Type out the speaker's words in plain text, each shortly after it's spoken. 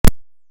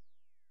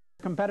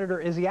Competitor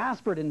Izzy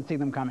Asper didn't see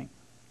them coming.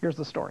 Here's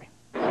the story.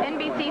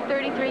 NBC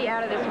 33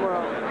 out of this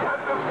world.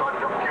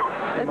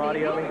 I am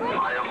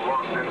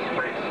lost in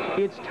space.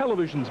 It's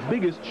television's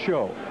biggest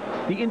show,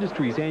 the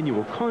industry's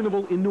annual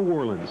carnival in New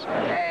Orleans.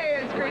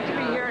 Hey, it's great to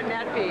be here at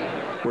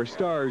NetFeed. Where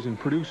stars and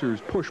producers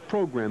push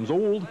programs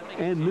old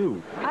and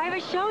new. I have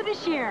a show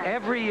this year.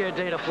 Every year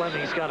Dana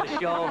Fleming's got a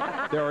show.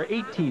 There are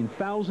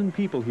 18,000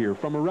 people here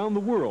from around the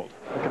world.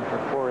 Looking for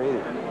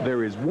 480.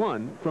 There is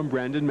one from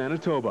Brandon,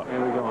 Manitoba.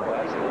 Here we go.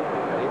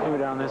 Maybe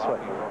down this way.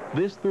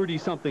 This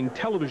 30-something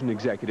television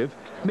executive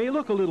may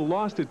look a little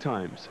lost at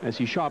times as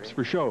he shops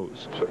for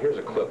shows. So here's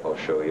a clip I'll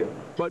show you.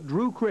 But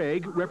Drew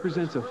Craig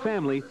represents a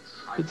family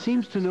that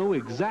seems to know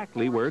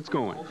exactly where it's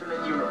going.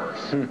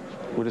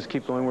 We'll just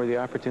keep going where the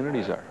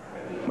opportunities are.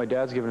 My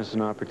dad's given us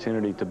an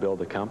opportunity to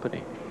build a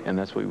company, and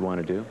that's what we want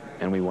to do.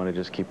 And we want to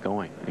just keep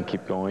going and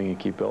keep going and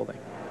keep building.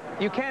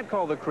 You can't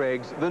call the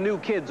Craigs the new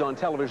kids on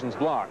television's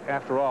block.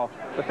 After all,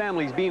 the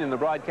family's been in the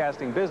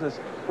broadcasting business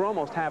for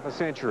almost half a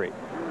century.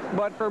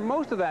 But for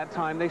most of that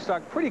time, they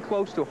stuck pretty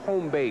close to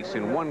home base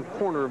in one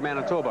corner of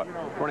Manitoba,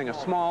 running a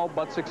small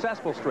but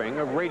successful string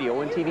of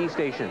radio and TV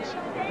stations.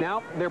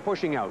 Now they're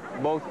pushing out,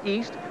 both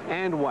east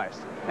and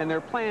west, and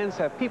their plans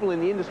have people in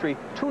the industry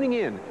tuning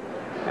in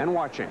and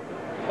watching.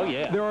 Oh,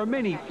 yeah. There are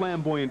many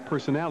flamboyant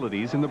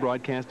personalities in the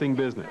broadcasting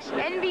business.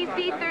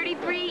 NBC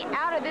 33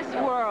 out of this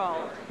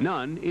world.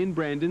 None in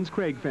Brandon's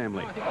Craig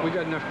family. We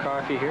got enough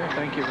coffee here.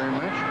 Thank you very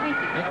much. Thank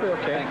you. I think we're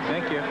okay.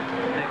 Thank you.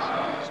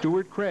 Thanks.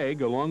 Stuart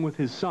Craig, along with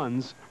his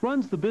sons,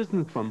 runs the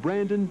business from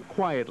Brandon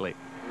quietly.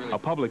 A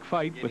public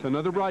fight with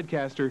another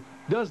broadcaster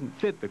doesn't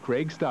fit the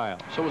Craig style.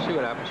 So we'll see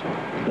what happens.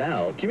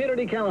 Now,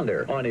 community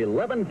calendar on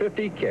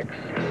 1150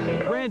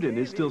 Kicks. Brandon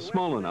is still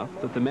small enough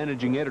that the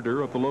managing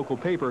editor of the local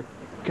paper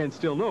can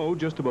still know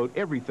just about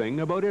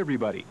everything about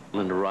everybody.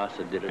 Linda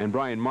Rossa did it. And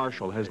Brian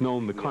Marshall has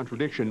known the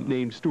contradiction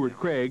named Stuart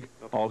Craig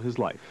all his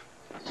life.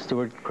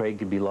 Stuart Craig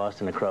could be lost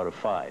in a crowd of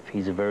five.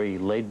 He's a very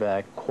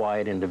laid-back,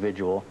 quiet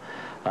individual,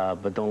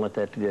 but don't let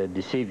that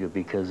deceive you,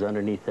 because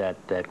underneath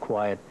that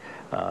quiet,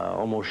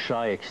 almost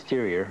shy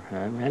exterior,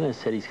 and I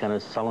said he's kind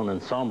of sullen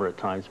and somber at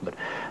times, but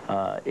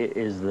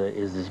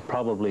is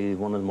probably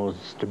one of the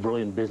most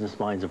brilliant business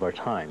minds of our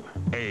time.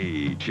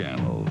 A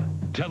channel.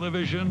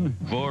 Television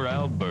for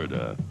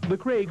Alberta. The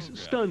Craigs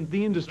stunned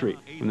the industry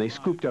when they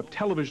scooped up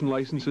television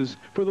licenses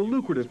for the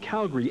lucrative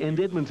Calgary and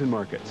Edmonton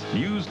markets.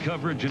 News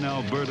coverage in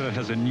Alberta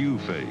has a new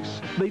face.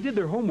 They did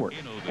their homework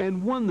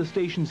and won the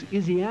station's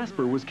Izzy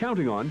Asper was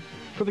counting on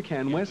for the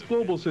Canwest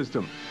Global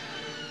system.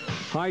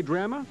 High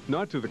drama?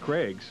 Not to the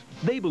Craigs.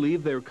 They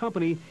believe their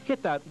company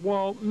hit that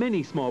wall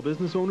many small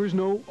business owners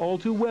know all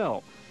too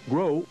well: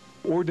 grow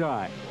or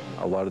die.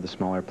 A lot of the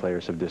smaller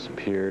players have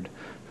disappeared.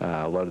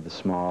 A lot of the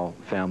small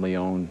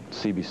family-owned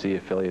CBC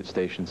affiliate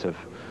stations have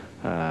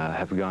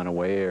gone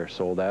away or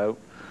sold out,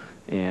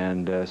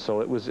 and so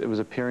it was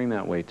appearing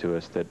that way to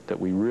us that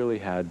we really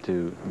had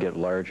to get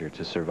larger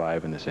to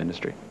survive in this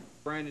industry.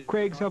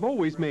 Craigs have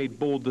always made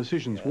bold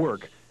decisions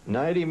work.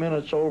 90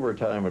 minutes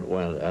overtime it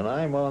went, and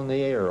I'm on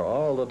the air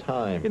all the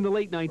time. In the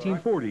late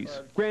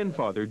 1940s,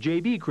 grandfather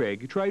J.B.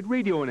 Craig tried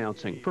radio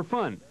announcing for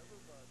fun.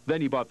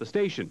 Then he bought the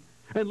station,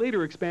 and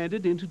later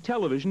expanded into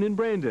television in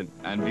Brandon.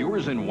 And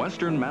viewers in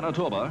western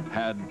Manitoba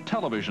had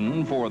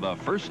television for the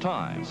first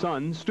time.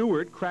 Son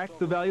Stuart cracked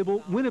the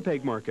valuable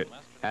Winnipeg market,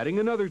 adding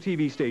another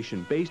TV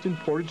station based in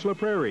Portage-la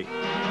Prairie.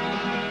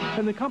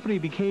 And the company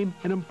became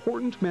an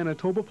important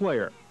Manitoba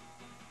player.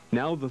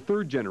 Now the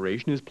third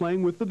generation is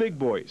playing with the big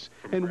boys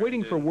and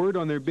waiting for word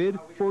on their bid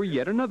for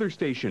yet another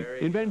station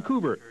in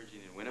Vancouver.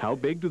 How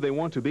big do they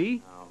want to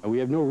be? We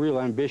have no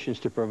real ambitions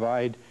to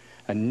provide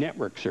a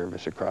network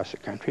service across the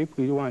country.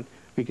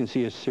 We can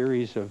see a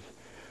series of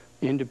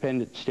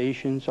independent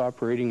stations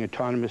operating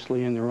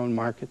autonomously in their own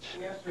markets.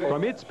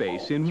 From its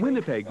base in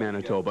Winnipeg,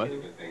 Manitoba,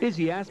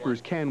 Izzy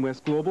Asper's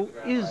Canwest Global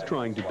is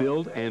trying to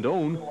build and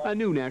own a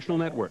new national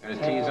network.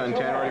 Teas on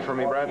 10 ready for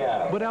me,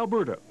 Brad? But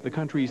Alberta, the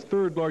country's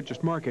third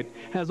largest market,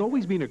 has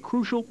always been a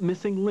crucial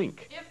missing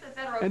link.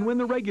 And when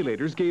the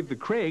regulators gave the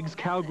Craigs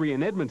Calgary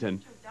and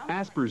Edmonton,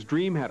 Asper's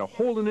dream had a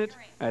hole in it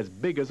as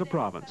big as a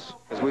province.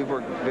 We've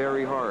worked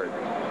very hard,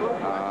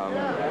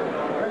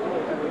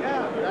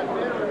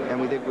 and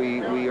we think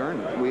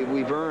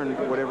we've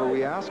earned whatever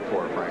we asked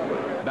for, frankly.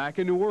 Back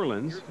in New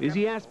Orleans,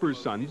 Izzy Asper's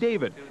son,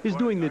 David, is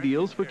doing the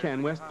deals for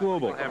Canwest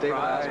Global. David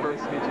Asper,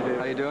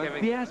 how you doing?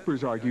 The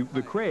Aspers argue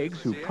the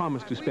Craigs, who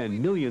promised to spend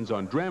millions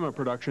on drama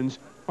productions,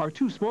 are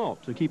too small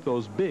to keep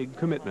those big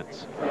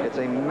commitments. It's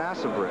a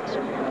massive risk,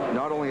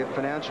 not only a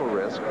financial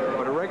risk,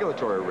 but a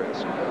regulatory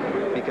risk.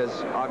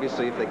 Because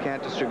obviously if they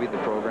can't distribute the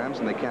programs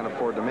and they can't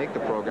afford to make the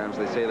programs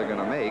they say they're going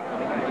to make,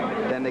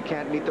 then they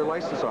can't meet their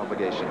license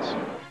obligations.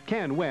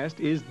 Canwest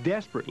is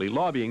desperately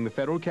lobbying the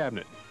federal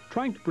cabinet,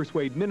 trying to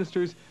persuade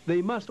ministers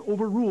they must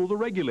overrule the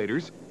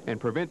regulators and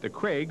prevent the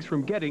Craigs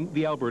from getting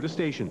the Alberta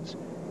stations.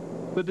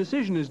 The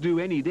decision is due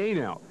any day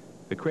now.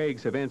 The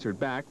Craigs have answered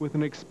back with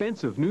an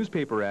expensive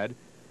newspaper ad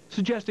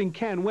suggesting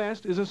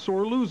Canwest is a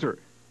sore loser,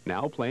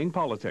 now playing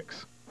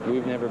politics.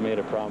 We've never made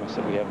a promise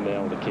that we haven't been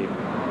able to keep.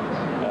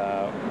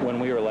 When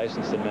we were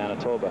licensed in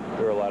Manitoba,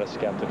 there were a lot of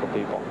skeptical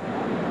people.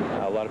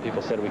 A lot of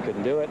people said we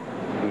couldn't do it.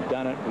 We've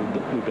done it.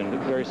 We've been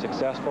very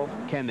successful.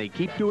 Can they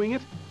keep doing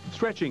it?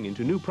 Stretching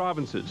into new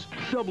provinces,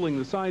 doubling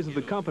the size of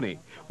the company,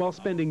 while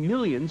spending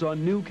millions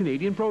on new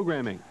Canadian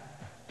programming.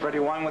 Ready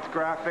one with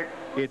graphic.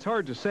 It's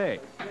hard to say.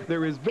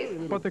 There is,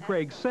 but the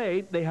Craigs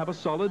say they have a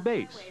solid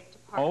base.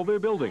 All their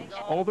buildings,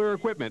 all their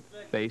equipment,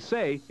 they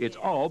say it's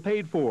all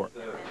paid for.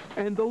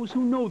 And those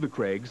who know the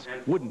Craigs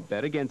wouldn't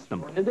bet against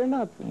them. They're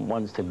not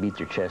ones to beat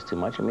their chest too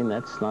much. I mean,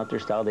 that's not their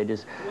style. They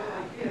just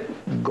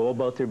go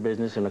about their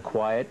business in a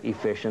quiet,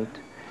 efficient,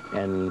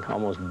 and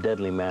almost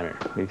deadly manner.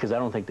 Because I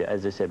don't think that,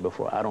 as I said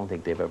before, I don't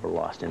think they've ever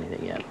lost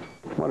anything yet.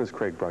 What is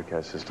Craig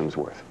Broadcast Systems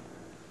worth?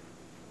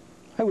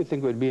 I would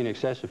think it would be in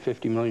excess of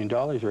 $50 million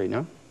right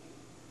now.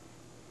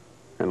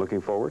 And looking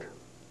forward?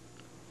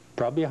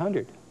 Probably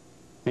 100.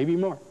 Maybe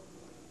more.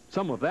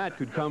 Some of that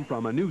could come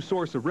from a new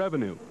source of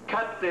revenue.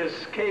 Cut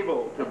this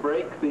cable to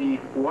break the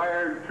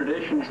wired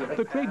traditions of...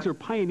 The Craigs are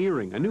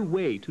pioneering a new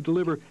way to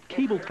deliver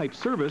cable-type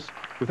service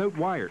without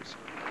wires.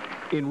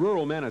 In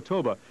rural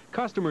Manitoba,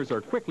 customers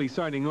are quickly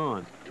signing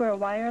on. For a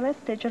wireless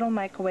digital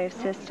microwave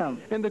system.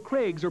 And the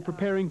Craigs are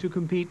preparing to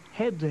compete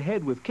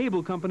head-to-head with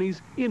cable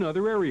companies in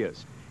other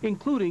areas,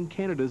 including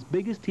Canada's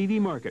biggest TV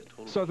market,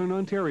 Southern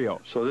Ontario.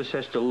 So this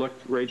has to look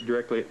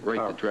directly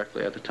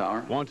at the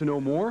tower. Want to know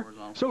more?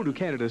 So do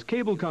Canada's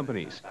cable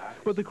companies.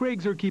 But the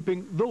Craigs are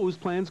keeping those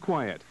plans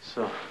quiet.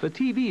 The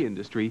TV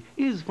industry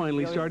is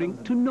finally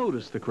starting to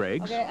notice the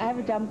Craigs. Okay, I have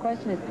a dumb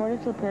question. Is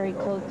Portage La Prairie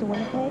close to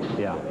Winnipeg?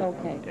 Yeah.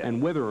 Okay.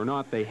 And whether or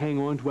not they hang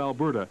on to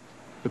Alberta,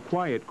 the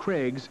quiet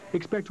Craigs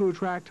expect to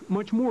attract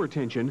much more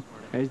attention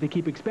as they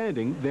keep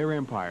expanding their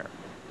empire.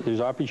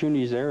 There's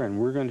opportunities there, and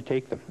we're going to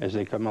take them as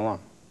they come along.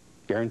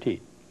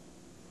 Guaranteed.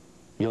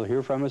 You'll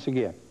hear from us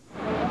again.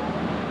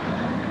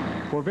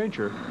 For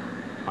Venture,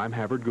 I'm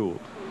Havard Gould.